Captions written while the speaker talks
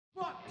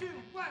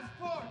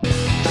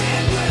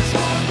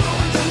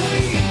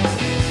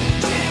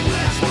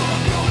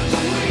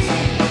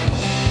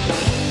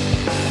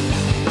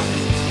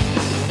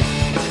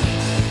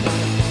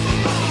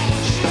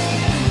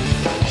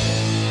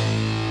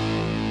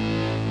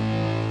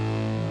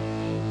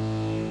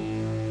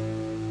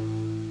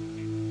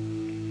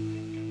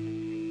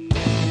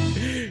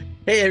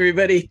Hey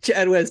everybody,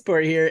 Chad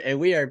Westport here, and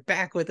we are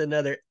back with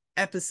another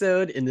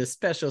episode in this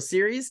special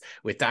series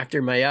with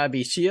Dr.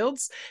 Miyabe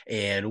Shields,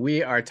 and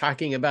we are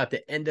talking about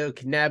the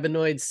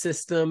endocannabinoid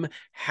system,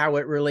 how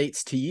it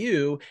relates to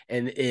you,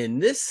 and in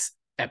this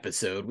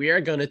episode, we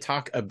are going to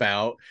talk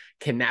about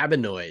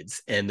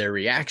cannabinoids and their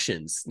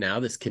reactions. Now,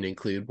 this can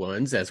include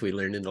ones, as we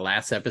learned in the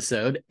last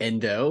episode,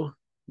 endo,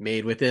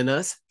 made within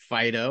us,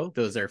 phyto,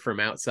 those are from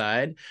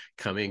outside,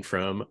 coming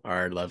from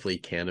our lovely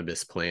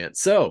cannabis plant.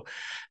 So,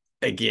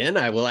 again,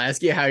 I will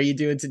ask you, how are you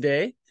doing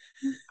today?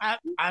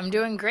 I'm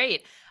doing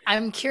great.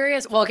 I'm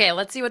curious. Well, okay,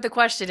 let's see what the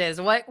question is.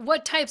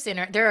 What types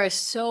there are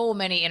so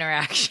many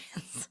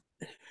interactions.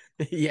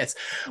 Yes.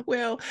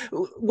 Well,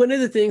 one of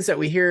the things that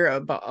we hear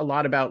about a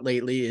lot about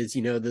lately is, the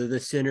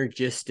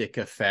synergistic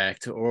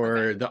effect Okay.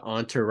 or the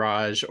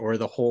entourage or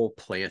the whole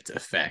plant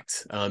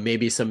effect.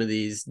 Maybe some of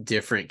these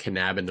different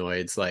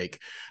cannabinoids, like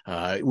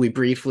we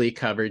briefly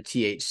covered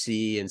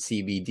THC and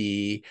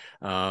CBD.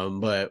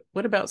 But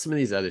what about some of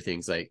these other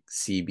things like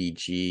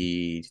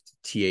CBG,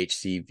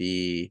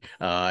 THCV?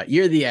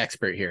 You're the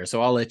expert here,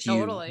 so I'll let you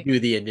Totally. do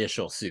the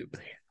initial soup.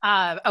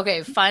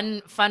 Okay,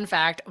 fun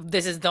fact.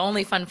 This is the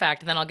only fun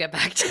fact, and then I'll get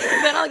back to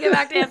then I'll get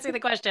back to answering the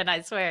question, I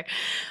swear.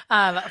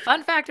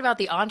 Fun fact about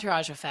the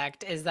entourage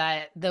effect is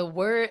that the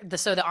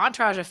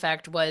entourage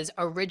effect was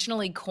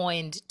originally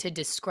coined to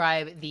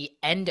describe the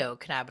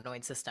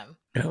endocannabinoid system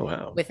Oh,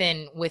 wow.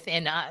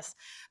 within us,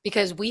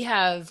 because we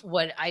have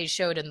what I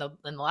showed in the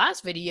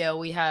last video.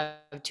 We have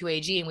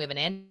 2AG and we have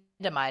an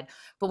andamide,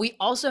 but we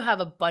also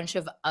have a bunch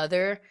of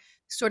other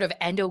sort of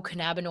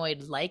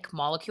endocannabinoid like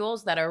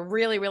molecules that are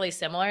really really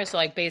similar. So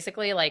like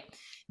basically like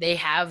they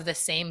have the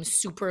same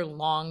super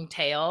long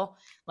tail,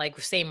 like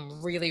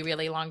same really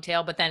really long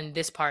tail, but then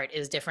this part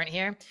is different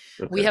here.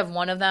 We Okay. have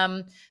one of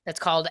them that's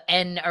called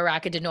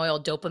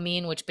N-arachidinoyl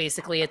dopamine, which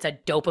basically it's a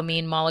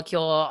dopamine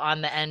molecule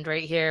on the end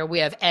right here. We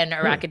have Huh.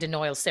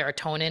 N-arachidinoyl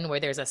serotonin, where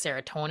there's a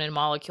serotonin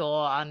molecule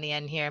on the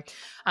end here.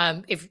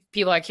 If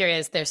people are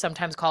curious, they're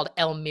sometimes called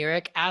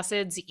L-myric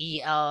acids,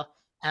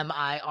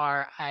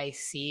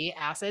 ELMIRIC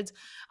acids.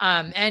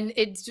 And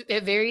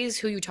it varies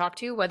who you talk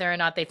to, whether or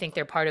not they think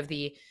they're part of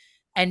the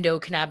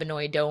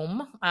endocannabinoid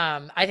dome.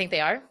 I think they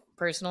are,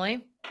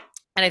 personally.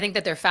 And I think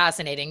that they're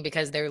fascinating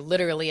because they're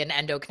literally an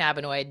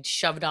endocannabinoid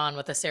shoved on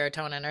with a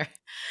serotonin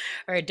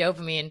or a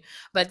dopamine.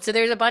 But so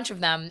there's a bunch of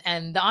them.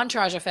 And the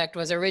entourage effect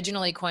was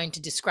originally coined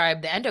to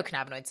describe the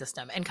endocannabinoid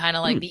system and kind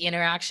of like Hmm. the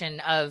interaction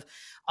of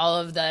all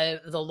of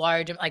the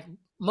large, like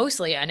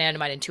mostly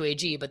anandamide and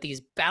 2AG, but these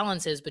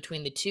balances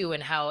between the two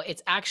and how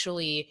it's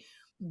actually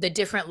the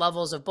different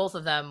levels of both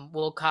of them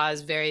will cause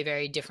very,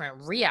 very different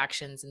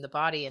reactions in the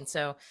body. And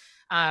so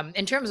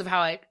in terms of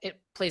how it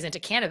plays into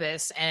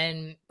cannabis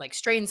and like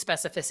strain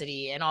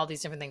specificity and all these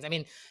different things. I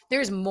mean,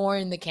 there's more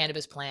in the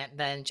cannabis plant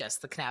than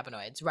just the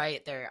cannabinoids,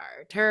 right? There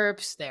are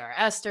terps, there are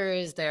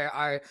esters, there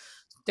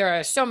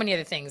are so many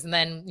other things. And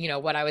then,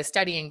 what I was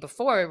studying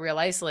before, real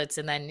isolates,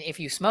 and then if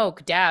you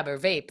smoke, dab, or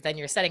vape, then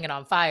you're setting it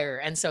on fire.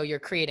 And so you're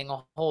creating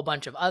a whole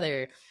bunch of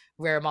other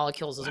rare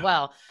molecules as Wow.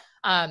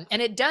 well. And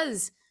it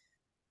does,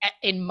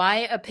 in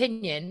my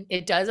opinion,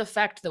 it does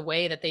affect the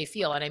way that they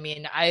feel. And I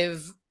mean,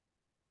 I've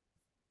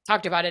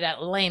talked about it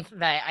at length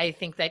that I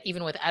think that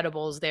even with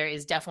edibles, there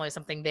is definitely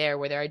something there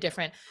where there are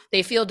different,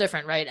 they feel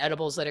different, right?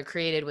 Edibles that are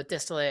created with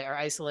distillate or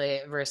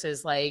isolate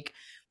versus like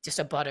just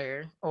a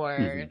butter or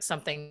Mhm.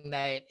 something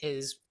that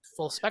is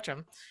full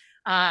spectrum.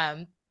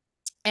 Um,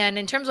 and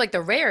in terms of like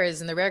the rares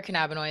and the rare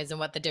cannabinoids and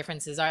what the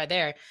differences are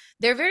there,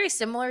 they're very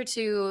similar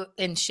to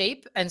in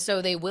shape. And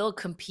so they will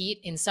compete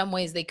in some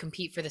ways, they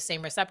compete for the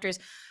same receptors.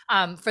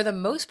 For the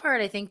most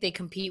part, I think they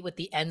compete with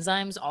the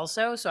enzymes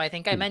also. So I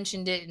think I Hmm.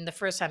 mentioned it in the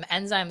first time.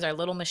 Enzymes are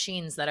little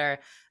machines that are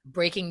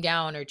breaking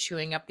down or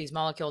chewing up these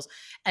molecules.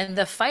 And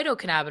the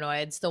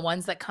phytocannabinoids, the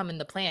ones that come in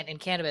the plant in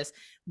cannabis,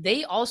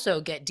 they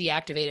also get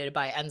deactivated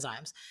by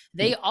enzymes. Hmm.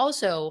 They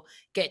also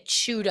get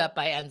chewed up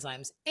by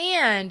enzymes.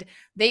 And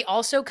they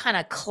also kind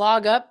of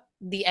clog up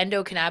the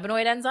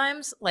endocannabinoid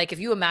enzymes. Like if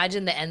you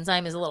imagine the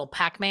enzyme is a little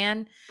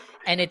Pac-Man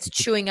and it's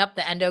chewing up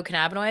the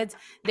endocannabinoids,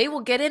 they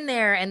will get in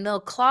there and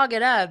they'll clog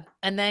it up,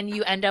 and then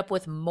you end up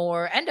with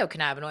more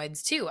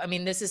endocannabinoids too. I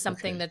mean, this is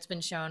something Okay. that's been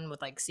shown with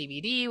like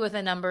CBD with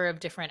a number of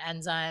different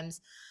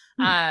enzymes.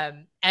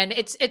 Hmm. And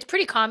it's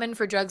pretty common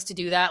for drugs to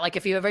do that. Like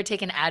if you ever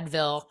take an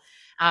Advil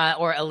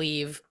or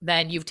Aleve,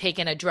 then you've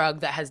taken a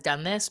drug that has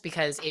done this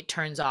because it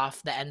turns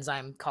off the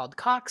enzyme called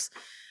COX.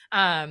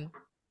 Um,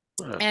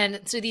 Wow.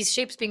 and so these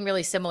shapes being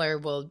really similar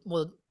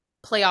will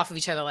play off of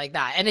each other like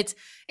that. And it's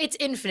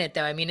infinite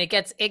though. I mean, it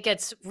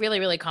gets really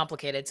really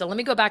complicated. So let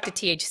me go back to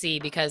THC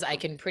because I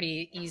can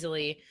pretty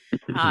easily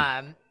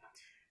um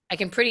I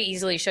can pretty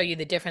easily show you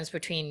the difference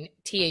between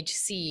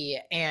THC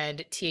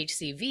and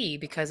THCV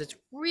because it's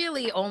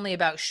really only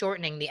about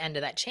shortening the end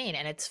of that chain.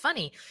 And it's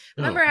funny. Oh,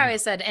 Remember how wow. I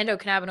said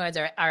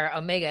endocannabinoids are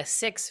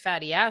omega-6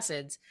 fatty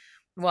acids?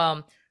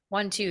 Well,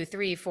 one, two,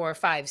 three, four,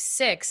 five,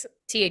 six.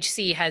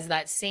 THC has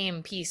that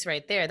same piece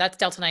right there. That's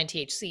delta 9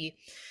 THC.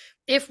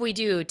 If we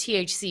do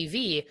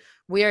THCV,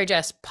 we are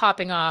just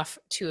popping off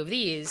two of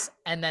these,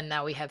 and then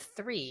now we have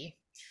three.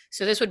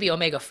 So this would be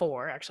omega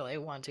 4, actually.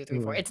 One, two, three,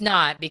 four. Oh, It's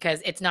not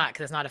because it's not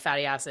a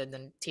fatty acid,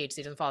 and THC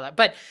doesn't follow that.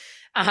 But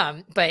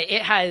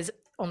it has uh,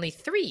 only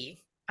three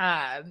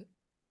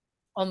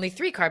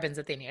carbons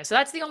at the end here. So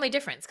that's the only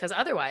difference, because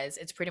otherwise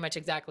it's pretty much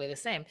exactly the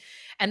same.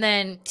 And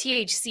then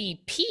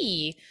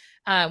THCP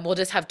will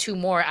just have two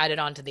more added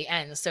on to the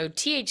end. So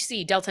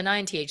THC, delta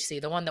 9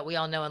 THC, the one that we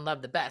all know and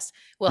love the best,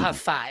 will have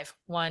five.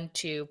 One,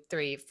 two,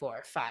 three,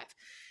 four, five.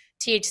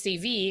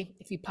 THCV,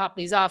 if you pop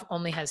these off,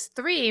 only has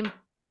three.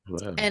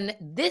 wow. And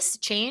this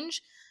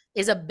change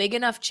is a big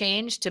enough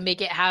change to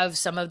make it have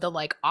some of the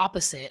like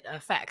opposite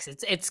effects.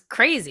 It's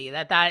crazy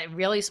that that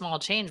really small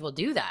change will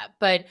do that,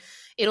 but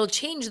it'll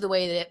change the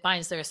way that it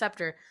binds the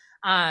receptor.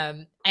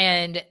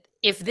 And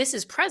if this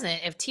is present,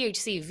 if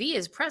THCV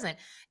is present,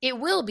 it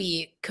will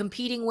be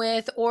competing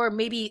with, or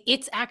maybe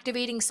it's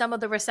activating some of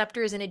the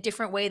receptors in a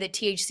different way that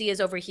THC is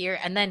over here.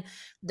 And then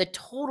the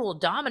total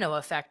domino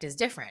effect is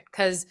different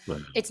because Wow.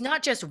 it's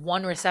not just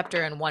one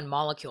receptor and one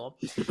molecule.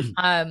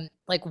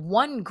 Like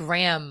 1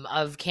 gram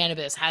of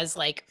cannabis has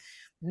like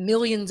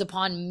millions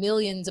upon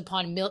millions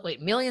upon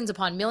millions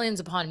upon millions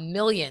upon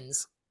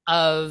millions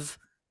of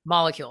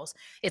molecules.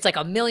 It's like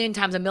a million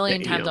times a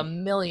million times a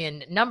Damn.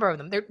 million number of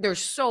them. They're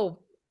so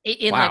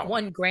in like Wow.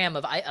 1 gram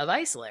of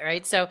isolate,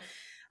 right? So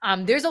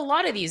there's a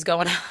lot of these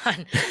going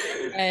on.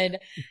 And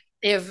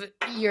if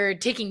you're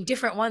taking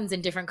different ones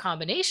in different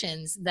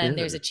combinations, then Yeah.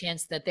 there's a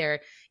chance that they're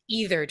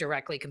either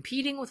directly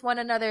competing with one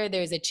another.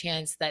 There's a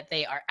chance that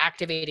they are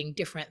activating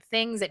different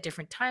things at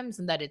different times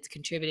and that it's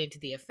contributing to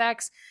the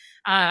effects.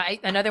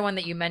 Another one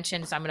that you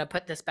mentioned, so I'm going to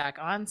put this back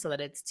on so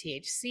that it's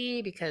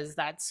THC because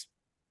that's,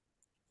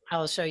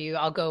 I'll show you.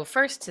 I'll go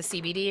first to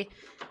CBD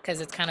because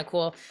it's kind of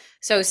cool.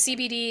 So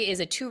CBD is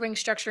a 2-ring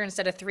structure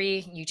instead of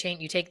 3. You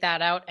take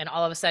that out, and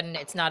all of a sudden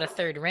it's not a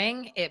third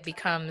ring. It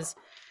becomes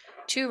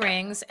 2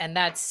 rings, and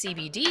that's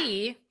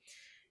CBD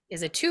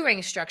is a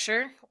 2-ring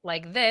structure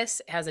like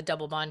this. It has a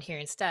double bond here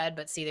instead,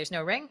 but see, there's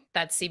no ring.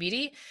 That's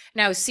CBD.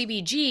 Now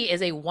CBG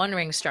is a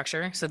 1-ring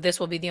structure, so this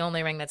will be the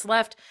only ring that's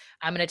left.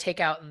 I'm going to take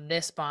out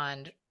this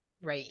bond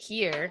right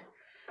here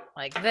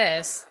like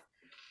this,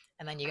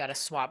 and then you got to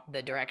swap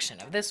the direction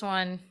of this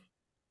one.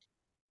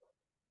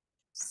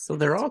 So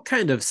they're all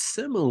kind of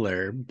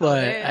similar, Oh,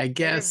 but I they're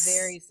guess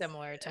very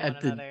similar to one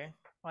at the another.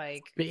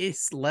 Like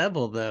base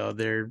level, though,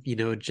 they're,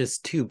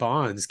 just two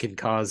bonds can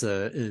cause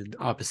an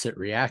opposite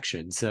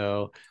reaction.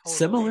 So totally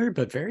similar,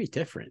 but very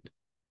different.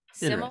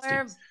 Interesting.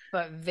 similar,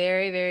 but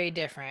very, very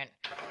different.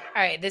 All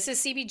right, this is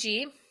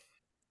CBG,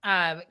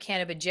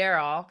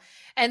 cannabigerol.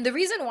 And the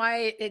reason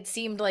why it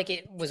seemed like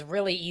it was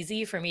really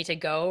easy for me to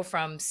go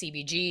from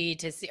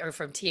CBG or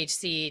from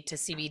THC to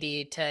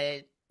CBD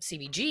to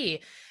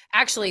CBG,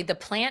 actually the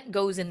plant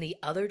goes in the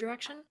other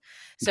direction.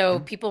 So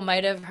Mhm. people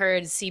might have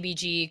heard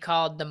CBG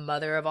called the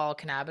mother of all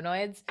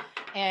cannabinoids,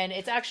 and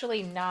it's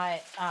actually not.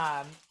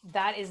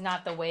 That is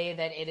not the way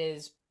that it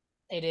is.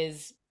 It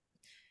is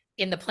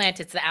in the plant,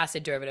 it's the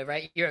acid derivative,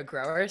 right? You're a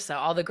grower, so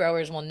all the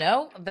growers will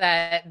know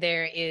that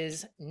there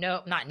is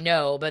not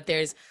no, but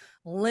there's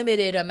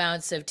limited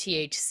amounts of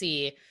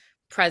THC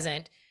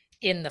present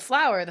in the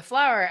flower. The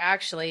flower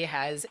actually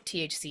has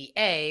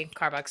THCA,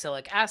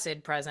 carboxylic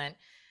acid, present,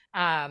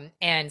 and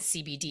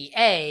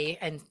CBDA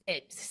and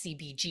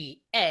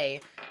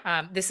CBGA.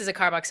 This is a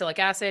carboxylic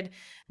acid.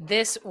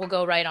 This will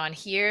go right on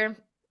here,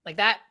 like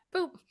that.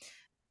 Boop.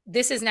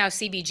 This is now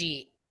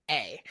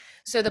CBGA.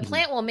 So the Mhm.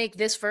 plant will make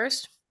this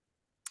first.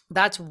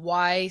 That's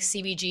why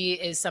CBG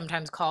is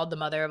sometimes called the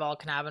mother of all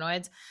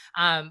cannabinoids.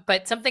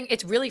 But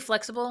it's really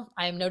flexible.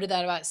 I have noted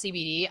that about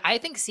CBD. I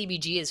think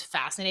CBG is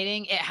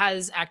fascinating. It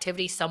has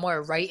activity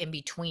somewhere right in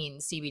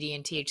between CBD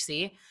and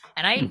THC.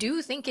 And I Hmm.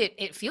 do think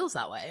it feels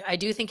that way. I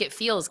do think it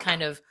feels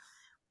kind of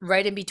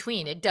right in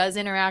between. It does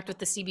interact with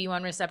the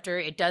CB1 receptor.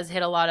 It does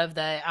hit a lot of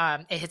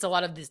it hits a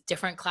lot of this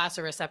different class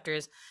of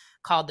receptors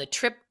called the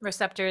TRP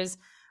receptors,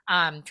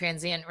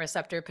 transient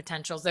receptor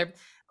potentials. They're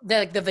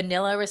the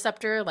vanilla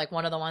receptor, like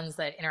one of the ones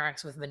that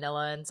interacts with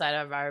vanilla inside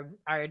of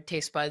our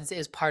taste buds,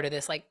 is part of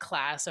this like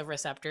class of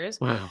receptors.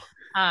 Wow.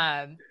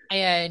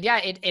 And yeah,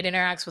 it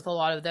interacts with a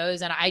lot of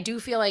those, and I do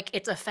feel like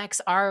its effects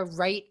are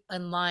right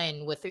in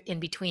line with in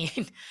between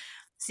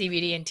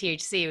CBD and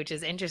THC, which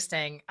is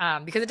interesting,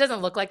 because it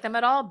doesn't look like them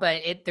at all.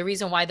 But the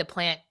reason why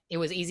it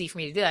was easy for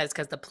me to do that is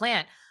because the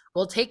plant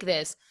will take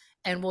this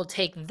and will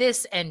take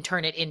this and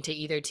turn it into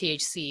either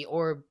THC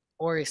or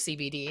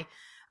CBD.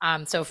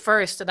 So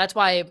first, that's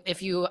why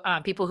if you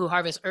people who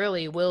harvest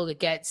early will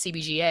get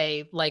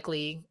CBGA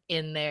likely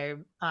in their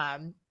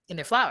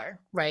flower,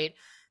 right?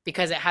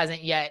 Because it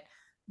hasn't yet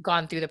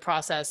gone through the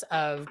process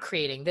of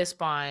creating this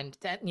bond,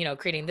 that,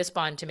 creating this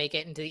bond to make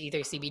it into either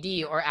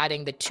CBD, or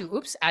adding the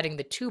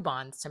two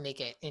bonds to make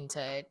it into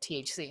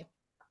THC.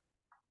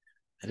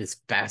 That is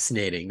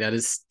fascinating. That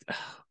is,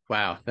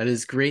 wow, that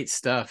is great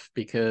stuff,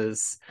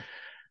 because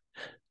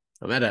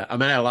I'm at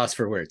a loss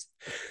for words.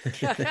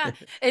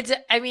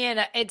 I mean,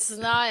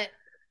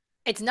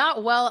 it's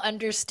not well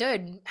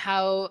understood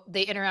how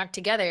they interact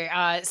together.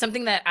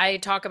 Something that I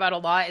talk about a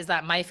lot is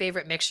that my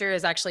favorite mixture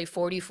is actually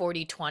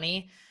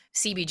 40-40-20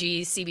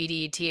 CBG,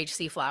 CBD,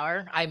 THC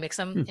flower. I mix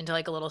them Hmm, into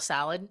like a little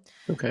salad.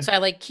 okay. So I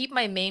like keep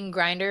my main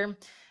grinder.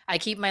 I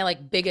keep my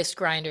like biggest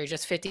grinder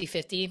just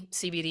 50-50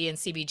 CBD and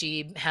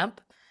CBG hemp.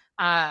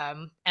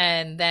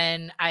 And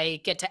then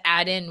I get to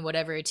add in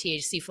whatever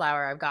THC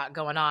flower I've got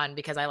going on,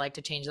 because I like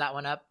to change that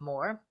one up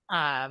more.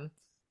 Where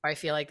I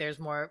feel like there's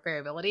more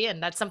variability,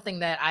 and that's something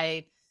that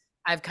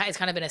it's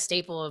kind of been a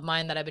staple of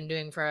mine that I've been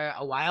doing for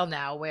a while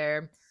now,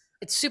 where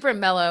it's super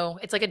mellow.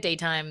 It's like a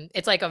daytime.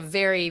 It's like a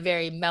very,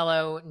 very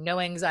mellow, no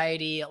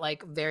anxiety,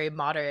 like very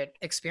moderate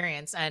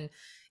experience. And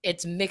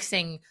it's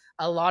mixing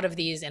a lot of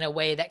these in a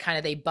way that kind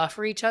of they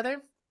buffer each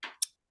other.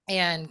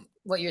 And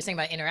what you're saying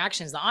about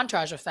interactions, the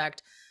entourage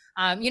effect,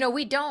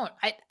 we don't,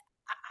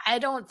 I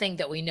don't think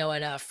that we know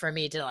enough for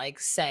me to like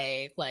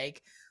say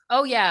like,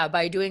 oh yeah,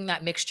 by doing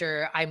that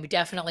mixture, I'm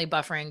definitely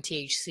buffering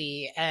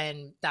THC,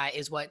 and that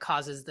is what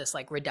causes this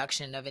like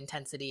reduction of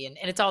intensity. And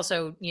it's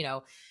also,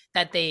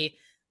 that they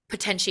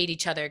potentiate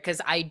each other,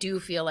 because I do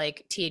feel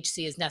like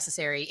THC is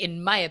necessary.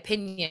 In my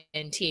opinion,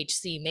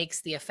 THC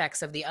makes the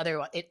effects of the other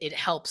one, it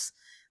helps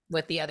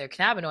with the other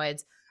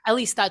cannabinoids. At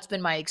least that's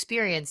been my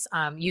experience,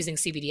 using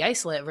CBD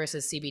isolate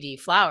versus CBD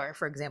flower,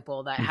 for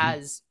example, that Mhm.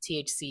 has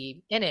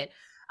THC in it.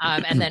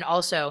 And then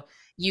also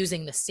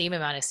using the same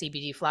amount of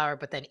CBD flower,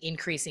 but then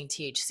increasing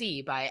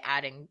THC by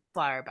adding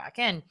flower back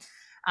in.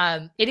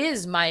 It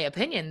is my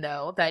opinion,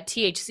 though, that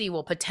THC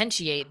will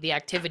potentiate the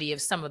activity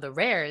of some of the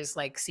rares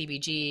like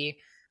CBG,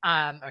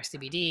 or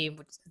CBD,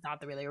 which is not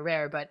the really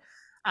rare, but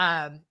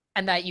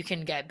and that you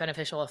can get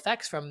beneficial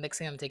effects from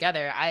mixing them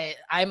together.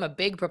 I'm a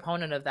big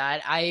proponent of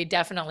that. I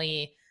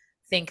definitely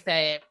think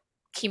that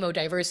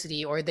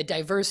chemodiversity, or the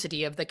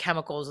diversity of the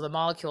chemicals, the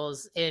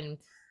molecules in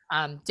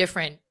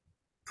different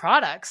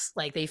products,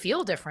 like they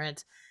feel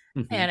different.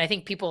 Mhm. And I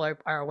think people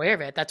are aware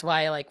of it. That's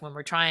why, like, when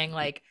we're trying,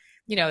 like,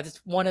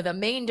 it's one of the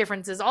main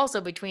differences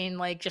also between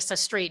like just a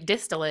straight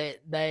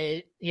distillate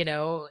that,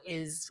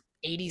 is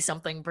 80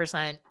 something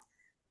percent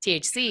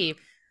THC.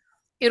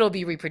 It'll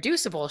be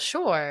reproducible,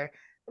 sure,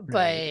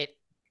 Right.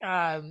 but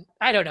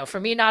I don't know. For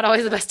me, not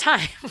always the best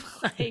time.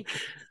 Like,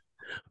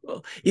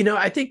 Well,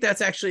 I think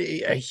that's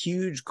actually a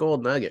huge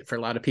gold nugget for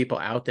a lot of people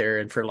out there,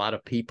 and for a lot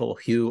of people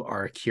who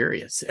are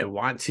curious and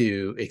want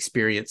to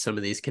experience some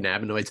of these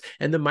cannabinoids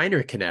and the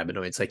minor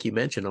cannabinoids. Like you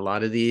mentioned, a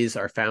lot of these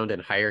are found in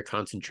higher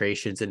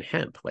concentrations in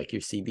hemp, like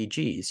your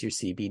CBGs, your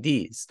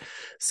CBDs.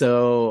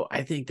 So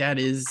I think that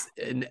is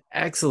an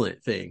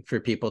excellent thing for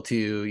people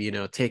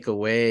to, take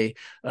away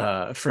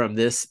from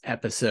this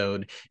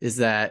episode, is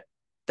that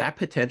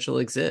potential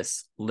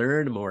exists.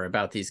 Learn more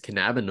about these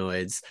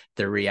cannabinoids,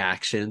 their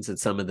reactions, and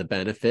some of the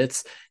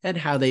benefits, and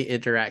how they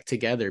interact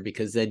together,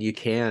 because then you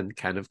can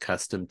kind of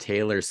custom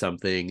tailor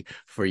something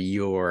for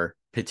your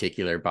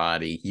particular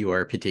body,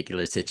 your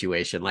particular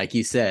situation. Like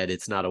you said,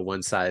 it's not a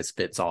one size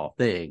fits all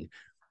thing,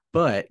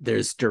 but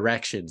there's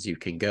directions you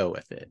can go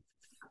with it.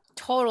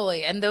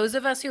 totally. And those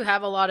of us who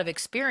have a lot of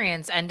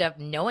experience end up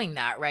knowing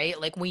that, right?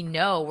 Like, we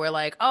know, we're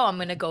like, oh, I'm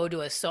going to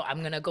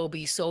go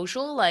be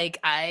social. Like,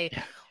 I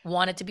Yeah.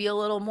 want it to be a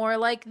little more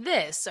like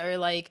this, or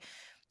like,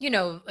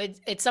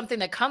 it's something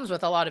that comes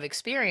with a lot of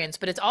experience,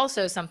 but it's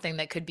also something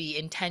that could be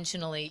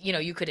intentionally,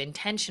 you could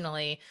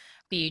intentionally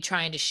be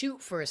trying to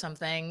shoot for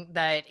something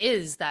that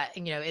is that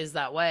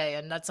way.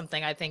 And that's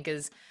something I think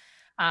is,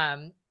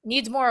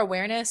 needs more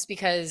awareness,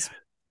 because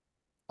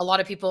a lot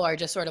of people are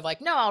just sort of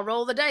like, no, I'll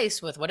roll the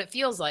dice with what it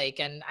feels like.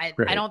 And I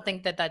Right. don't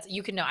think that that's,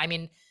 you can know. I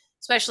mean,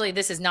 especially,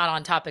 this is not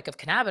on topic of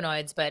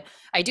cannabinoids, but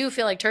I do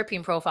feel like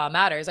terpene profile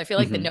matters. I feel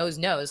like the Mm-hmm. nose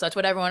knows. That's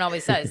what everyone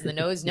always says. The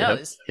nose Yep.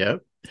 knows.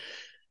 Yep.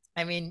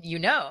 I mean,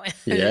 and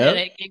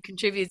Yep. it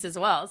contributes as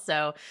well.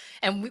 So,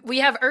 and we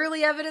have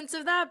early evidence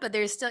of that, but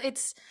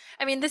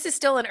I mean, this is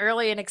still an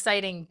early and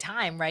exciting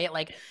time, right?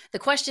 Like, the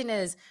question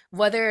is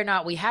whether or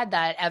not we had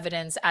that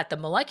evidence at the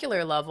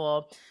molecular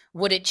level,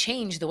 would it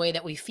change the way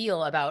that we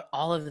feel about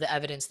all of the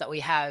evidence that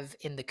we have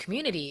in the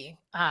community?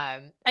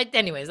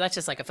 Anyways, that's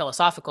just like a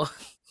philosophical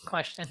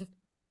question.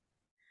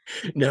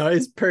 No,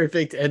 it's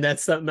perfect. And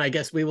that's something I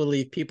guess we will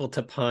leave people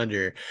to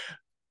ponder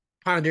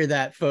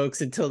that,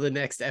 folks. Until the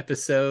next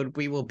episode,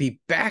 we will be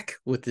back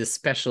with this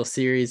special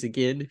series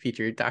again,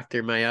 featuring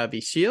Dr.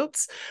 Miyabe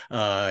Shields.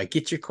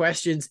 Get your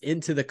questions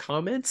into the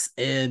comments,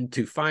 and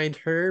to find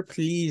her,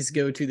 please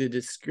go to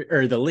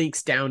the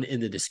links down in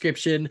the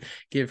description.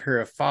 Give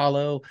her a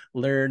follow.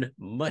 Learn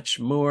much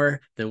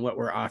more than what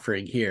we're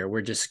offering here.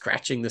 We're just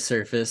scratching the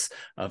surface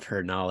of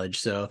her knowledge.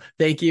 So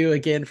thank you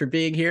again for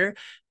being here,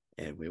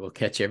 and we will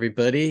catch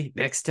everybody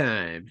next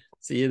time.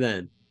 See you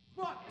then.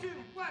 1, 2.